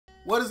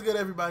What is good,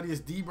 everybody? It's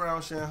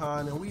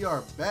DbrownShinhan, and we are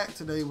back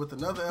today with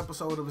another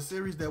episode of a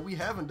series that we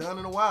haven't done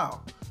in a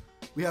while.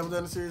 We haven't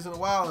done a series in a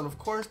while, and of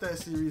course that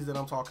series that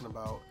I'm talking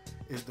about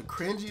is the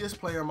cringiest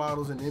player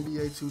models in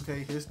NBA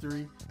 2K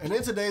history. And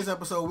in today's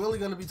episode, we're only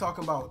going to be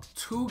talking about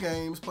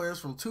players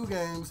from two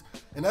games,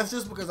 and that's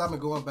just because I've been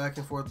going back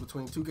and forth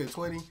between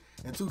 2K20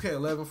 and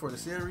 2K11 for the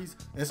series,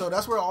 and so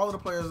that's where all of the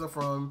players are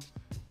from.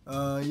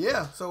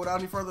 So without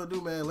any further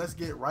ado, man, let's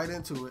get right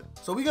into it.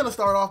 So we're going to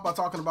start off by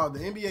talking about the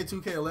NBA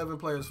 2K11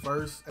 players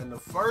first, and the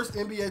first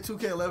NBA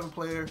 2K11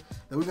 player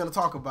that we're going to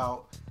talk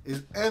about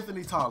is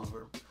Anthony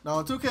Tolliver. Now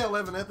in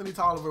 2K11, Anthony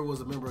Tolliver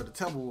was a member of the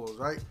Timberwolves,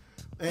 right?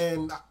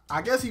 And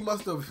I guess he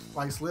must have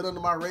like slid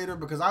under my radar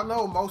because I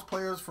know most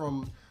players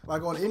from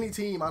like on any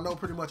team. I know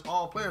pretty much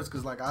all players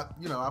because like I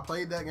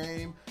played that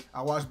game.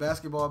 I watched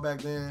basketball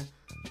back then,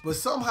 but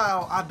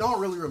somehow I don't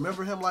really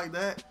remember him like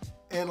that.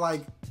 And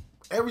like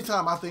every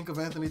time I think of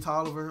Anthony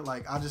Tolliver,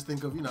 like I just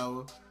think of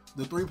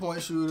the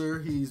 3-point shooter.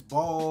 He's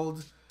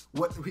bald.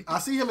 I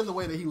see him in the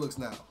way that he looks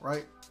now,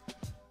 right?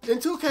 In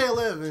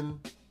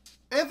 2K11.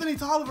 Anthony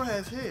Tolliver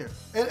has hair.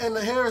 And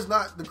the hair is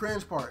not the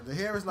cringe part. The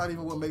hair is not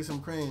even what makes him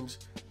cringe.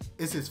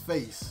 It's his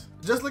face.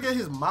 Just look at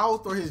his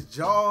mouth or his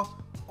jaw,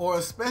 or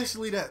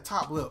especially that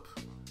top lip.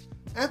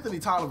 Anthony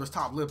Tolliver's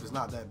top lip is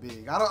not that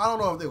big. I don't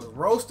know if they was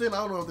roasting. I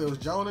don't know if they was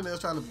joning. They was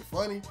trying to be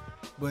funny.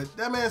 But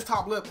that man's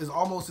top lip is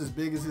almost as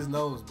big as his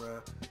nose,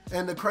 bruh.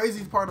 And the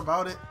crazy part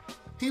about it,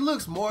 he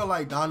looks more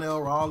like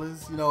Donnell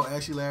Rawlins,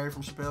 Ashley Larry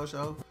from Chappelle's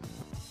Show.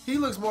 He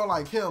looks more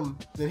like him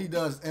than he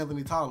does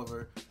Anthony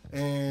Tolliver.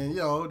 And,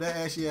 that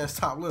ashy-ass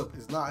top lip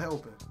is not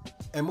helping.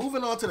 And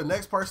moving on to the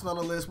next person on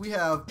the list, we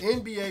have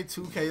NBA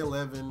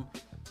 2K11,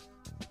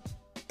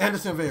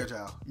 Anderson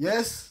Varejao.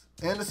 Yes,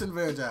 Anderson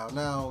Varejao.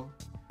 Now,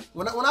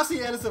 when I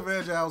see Anderson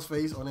Varejao's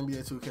face on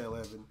NBA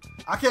 2K11,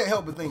 I can't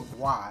help but think,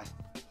 why?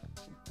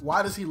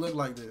 Why does he look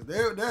like this?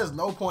 There's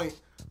no point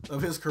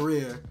of his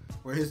career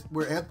where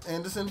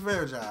Anderson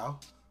Varejao,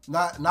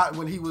 not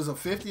when he was a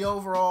 50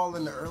 overall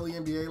in the early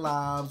NBA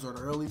Lives or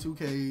the early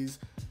 2Ks,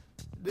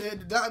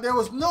 there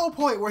was no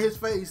point where his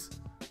face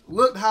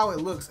looked how it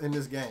looks in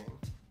this game.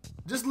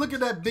 Just look at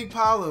that big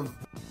pile of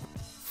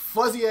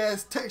fuzzy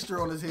ass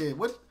texture on his head.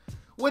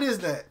 What is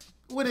that?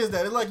 What is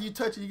that? It's like you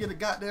touch it, you get a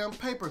goddamn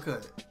paper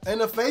cut. And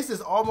the face is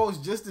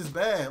almost just as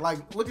bad.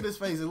 Like, look at his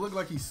face. It looked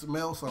like he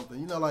smells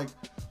something. Like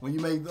when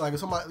you make like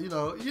somebody, you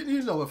know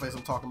what face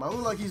I'm talking about. It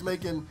looks like he's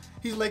making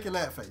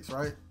that face,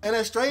 right? And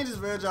as strange as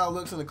Varejao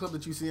looks in the clip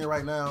that you're seeing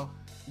right now,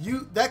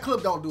 that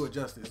clip don't do it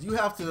justice. You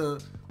have to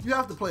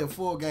play a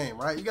full game,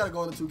 right? You got to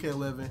go into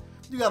 2K11.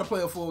 You got to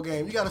play a full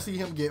game. You got to see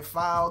him get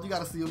fouled. You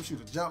got to see him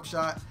shoot a jump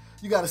shot.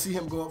 You got to see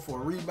him go up for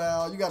a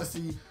rebound. You got to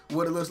see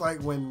what it looks like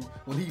when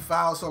he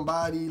fouls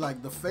somebody.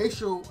 Like the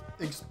facial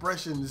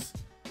expressions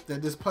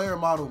that this player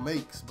model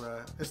makes,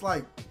 bruh.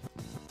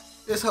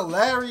 It's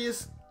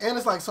hilarious, and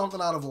it's like something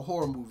out of a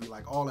horror movie,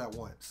 like all at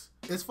once.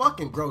 It's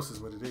fucking gross is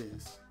what it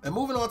is. And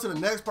moving on to the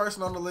next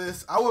person on the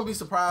list, I wouldn't be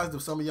surprised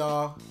if some of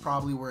y'all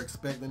probably were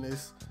expecting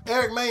this.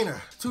 Eric Maynor,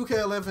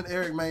 2K11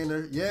 Eric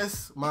Maynor.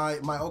 Yes, my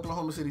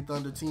Oklahoma City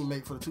Thunder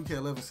teammate for the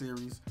 2K11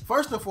 series.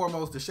 First and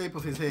foremost, the shape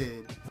of his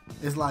head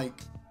is like,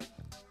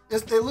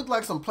 it looked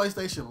like some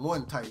PlayStation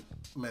 1 type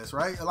mess,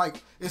 right?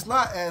 Like, it's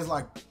not as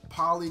like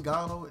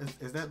polygonal,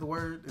 is that the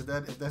word?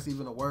 If that's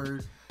even a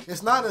word?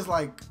 It's not as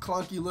like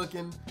clunky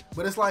looking,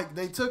 but it's like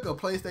they took a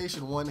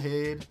PlayStation 1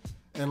 head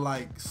and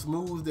like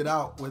smoothed it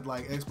out with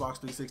like Xbox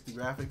 360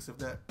 graphics,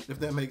 if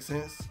that makes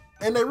sense.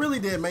 And they really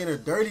did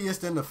Maynor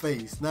dirtiest in the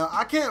face. Now,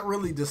 I can't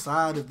really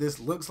decide if this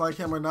looks like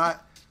him or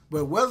not,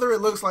 but whether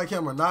it looks like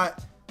him or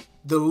not,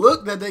 the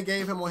look that they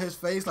gave him on his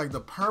face, like the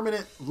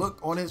permanent look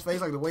on his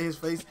face, like the way his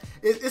face,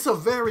 it's a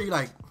very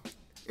like,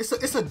 it's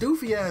a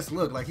doofy ass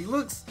look. Like he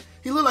looked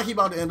like he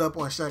about to end up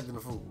on Shaq and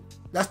the Fool.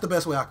 That's the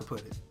best way I could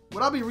put it.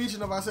 Would I be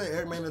reaching if I said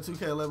Eric Maynor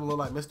 2K11 look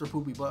like Mr.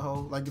 Poopy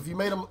Butthole? Like if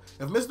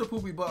Mr.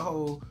 Poopy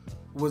Butthole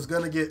was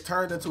gonna get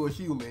turned into a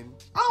human,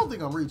 I don't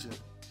think I'm reaching.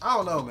 I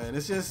don't know, man.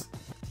 It's just,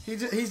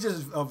 he's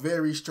just a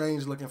very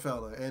strange looking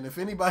fella. And if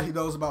anybody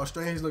knows about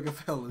strange looking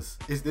fellas,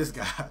 it's this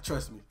guy,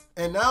 trust me.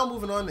 And now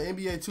moving on to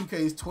NBA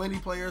 2K's 20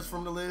 players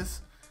from the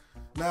list.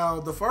 Now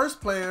the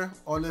first player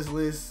on this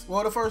list,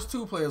 well the first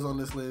two players on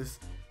this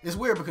list, it's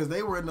weird because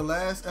they were in the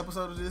last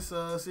episode of this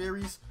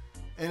series,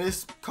 and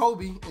it's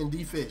Kobe and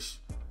D-Fish.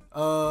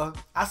 I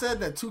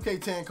said that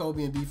 2K10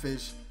 Kobe and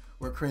D-Fish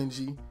were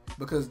cringy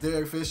because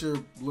Derek Fisher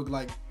looked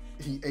like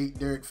he ate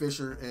Derek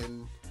Fisher,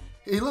 and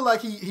he looked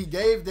like he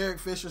gave Derek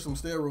Fisher some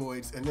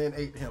steroids and then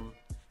ate him,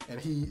 and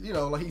he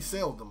like he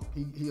selled them,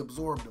 he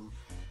absorbed them.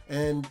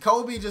 And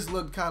Kobe just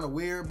looked kind of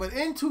weird. But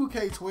in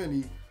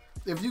 2K20,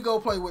 if you go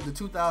play with the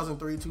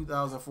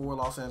 2003-2004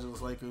 Los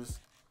Angeles Lakers,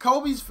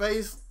 Kobe's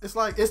face,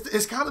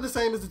 it's kind of the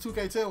same as the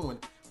 2K10 one.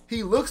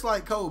 He looks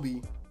like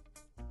Kobe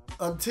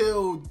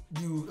until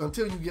you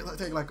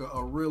take like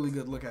a really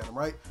good look at him,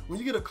 right? When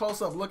you get a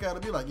close-up look at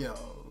him, you're like, yo,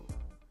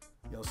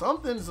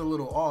 something's a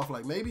little off.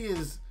 Like maybe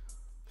his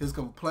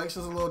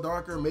complexion's a little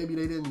darker. Maybe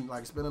they didn't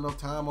like spend enough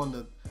time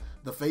on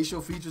the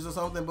facial features or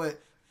something. But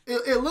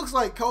it looks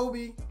like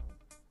Kobe,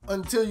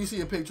 until you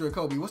see a picture of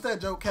Kobe. What's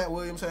that joke Cat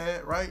Williams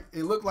had, right?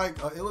 It looks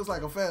like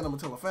a phantom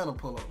until a phantom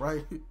pull up,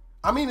 right?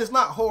 I mean, it's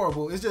not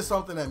horrible. It's just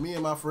something that me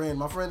and my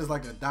friend is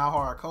like a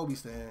diehard Kobe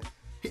stan.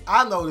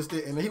 I noticed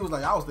it, and he was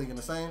like, I was thinking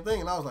the same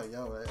thing, and I was like,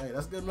 yo, hey,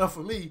 that's good enough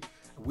for me.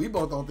 We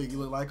both don't think you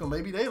look like him.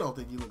 Maybe they don't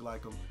think you look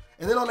like him.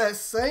 And then on that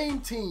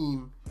same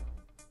team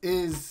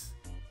is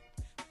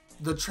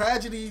the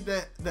tragedy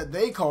that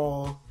they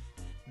call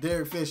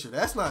Derek Fisher.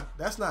 That's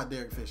not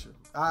Derek Fisher.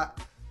 I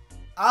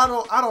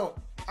don't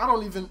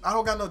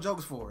got no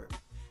jokes for it.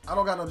 I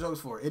don't got no jokes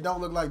for it. It don't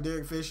look like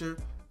Derek Fisher.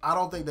 I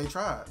don't think they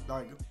tried.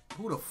 Like,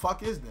 who the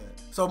fuck is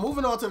that? So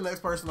moving on to the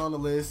next person on the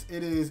list,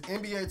 it is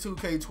NBA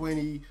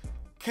 2K20,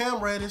 Cam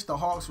Reddish, the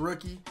Hawks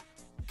rookie.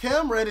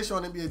 Cam Reddish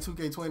on NBA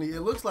 2K20,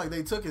 it looks like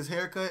they took his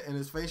haircut and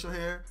his facial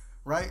hair,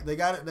 right? They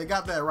got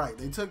that right.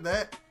 They took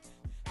that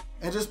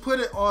and just put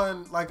it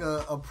on like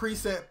a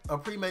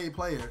pre-made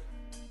player.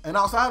 And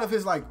outside of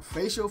his like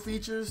facial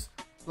features,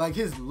 like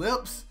his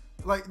lips,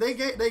 like they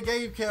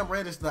gave Cam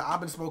Reddish the I've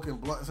been smoking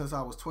blunt since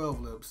I was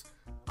 12 lips.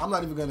 I'm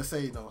not even gonna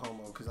say no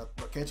homo, because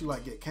can't you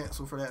like get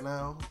canceled for that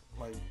now?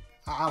 Like,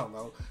 I don't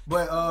know.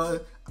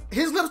 But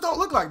his lips don't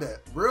look like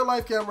that. Real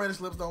life Cam Reddish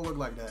lips don't look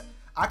like that.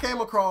 I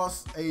came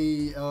across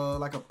a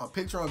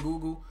picture on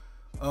Google.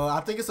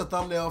 I think it's a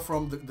thumbnail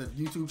from the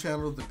YouTube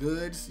channel The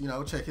Goods. You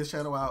know, check his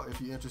channel out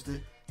if you're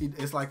interested.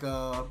 It's like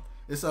I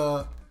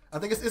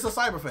think it's a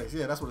cyberface.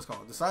 Yeah, that's what it's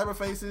called. The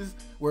cyberfaces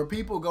where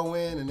people go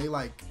in and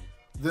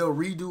they'll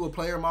redo a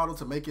player model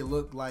to make it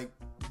look like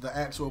the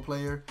actual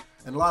player.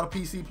 And a lot of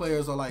PC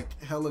players are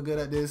like hella good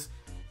at this,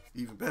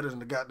 even better than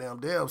the goddamn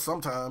devs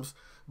sometimes.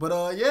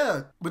 But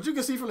yeah, but you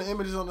can see from the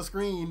images on the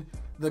screen,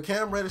 the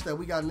Cam Reddish that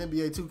we got in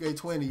NBA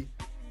 2K20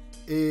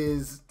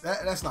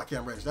 that's not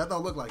Cam Reddish. That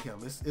don't look like him.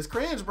 It's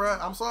cringe, bruh.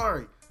 I'm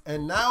sorry.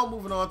 And now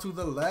moving on to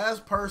the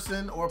last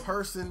person or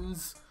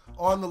persons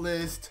on the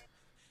list,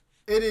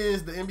 it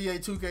is the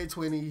NBA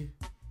 2K20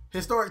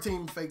 historic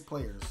team fake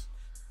players.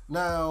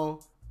 Now,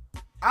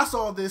 I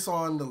saw this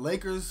on the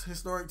Lakers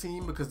historic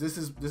team because this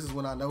is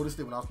when I noticed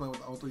it when I was playing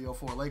with the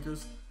 03-04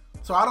 Lakers.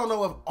 So I don't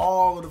know if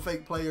all of the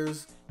fake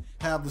players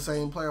have the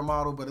same player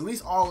model, but at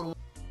least all of them.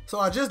 So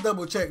I just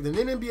double checked, and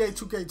in NBA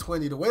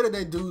 2K20, the way that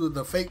they do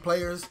the fake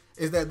players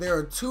is that there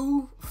are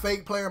 2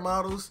 fake player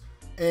models,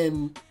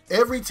 and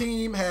every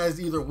team has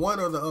either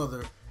one or the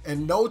other,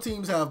 and no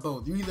teams have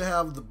both. You either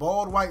have the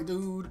bald white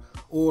dude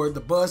or the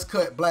buzz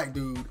cut black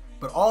dude,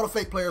 but all the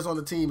fake players on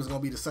the team is gonna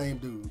be the same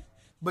dude.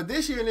 But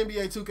this year in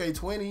NBA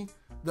 2K20,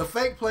 the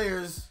fake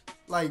players,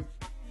 like,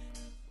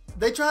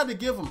 they tried to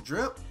give them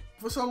drip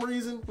for some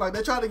reason. Like,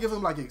 they tried to give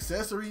them like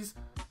accessories.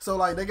 So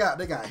like they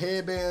got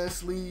headbands,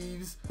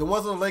 sleeves. The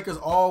ones on the Lakers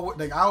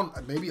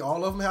maybe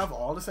all of them have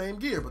all the same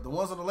gear, but the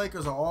ones on the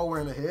Lakers are all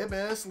wearing the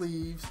headband,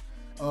 sleeves,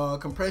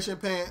 compression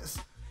pants,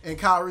 and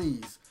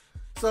Kyrie's.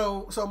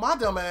 So my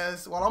dumb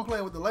ass, while I'm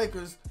playing with the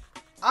Lakers,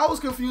 I was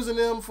confusing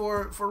them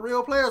for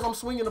real players. I'm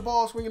swinging the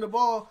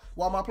ball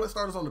while my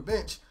starter's on the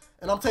bench,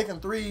 and I'm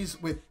taking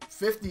threes with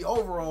 50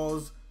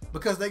 overalls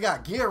because they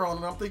got gear on,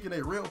 and I'm thinking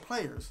they real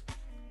players.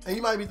 And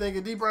you might be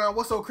thinking, D Brown,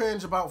 what's so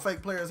cringe about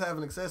fake players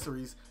having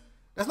accessories?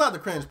 That's not the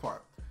cringe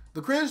part.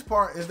 The cringe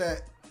part is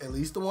that at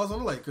least the ones on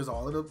the Lakers,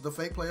 all of the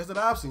fake players that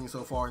I've seen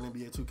so far in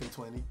NBA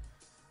 2K20,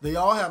 they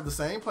all have the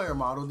same player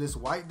model. This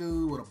white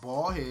dude with a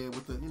bald head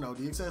with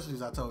the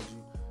accessories I told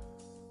you.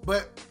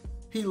 But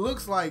he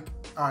looks like,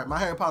 all right, my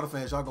Harry Potter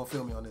fans, y'all gonna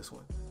feel me on this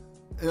one.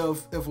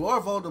 If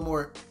Lord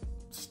Voldemort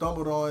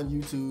stumbled on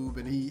YouTube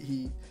and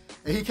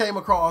he came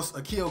across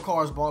Akil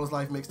Carr's Ball is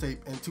Life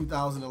mixtape in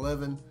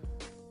 2011,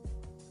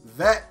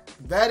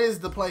 that is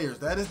the players.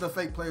 That is the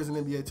fake players in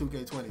NBA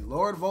 2K20.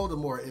 Lord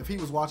Voldemort, if he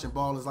was watching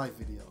Ball is Life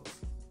videos.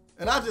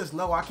 And I just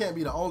know I can't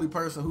be the only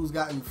person who's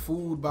gotten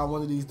fooled by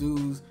one of these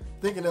dudes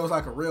thinking there was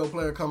like a real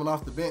player coming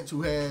off the bench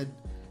who had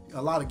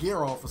a lot of gear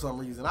on for some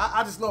reason.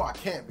 I just know I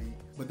can't be.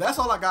 But that's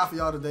all I got for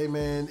y'all today,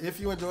 man. If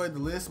you enjoyed the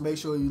list, make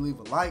sure you leave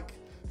a like.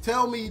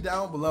 Tell me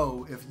down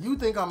below if you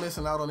think I'm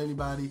missing out on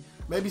anybody.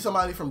 Maybe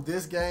somebody from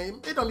this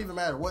game. It don't even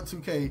matter what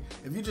 2K.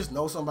 If you just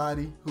know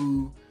somebody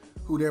who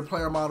their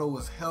player model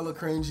was hella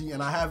cringy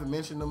and I haven't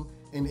mentioned them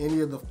in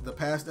any of the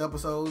past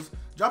episodes,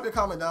 drop your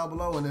comment down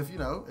below. And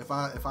if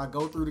I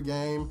go through the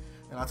game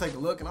and I take a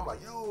look and I'm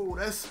like, yo,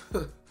 that's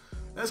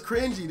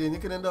cringy, then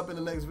it could end up in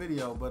the next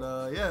video.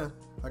 But yeah,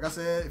 like I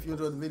said, if you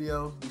enjoyed the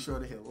video, be sure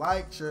to hit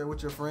like, share it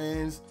with your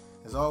friends.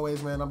 As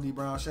always, man, I'm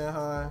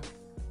DbrownShinhan.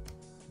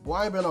 Boy,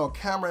 I ain't been on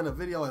camera in a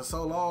video in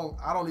so long,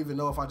 I don't even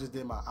know if I just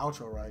did my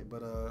outro right.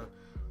 But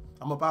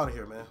I'm up out of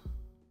here, man.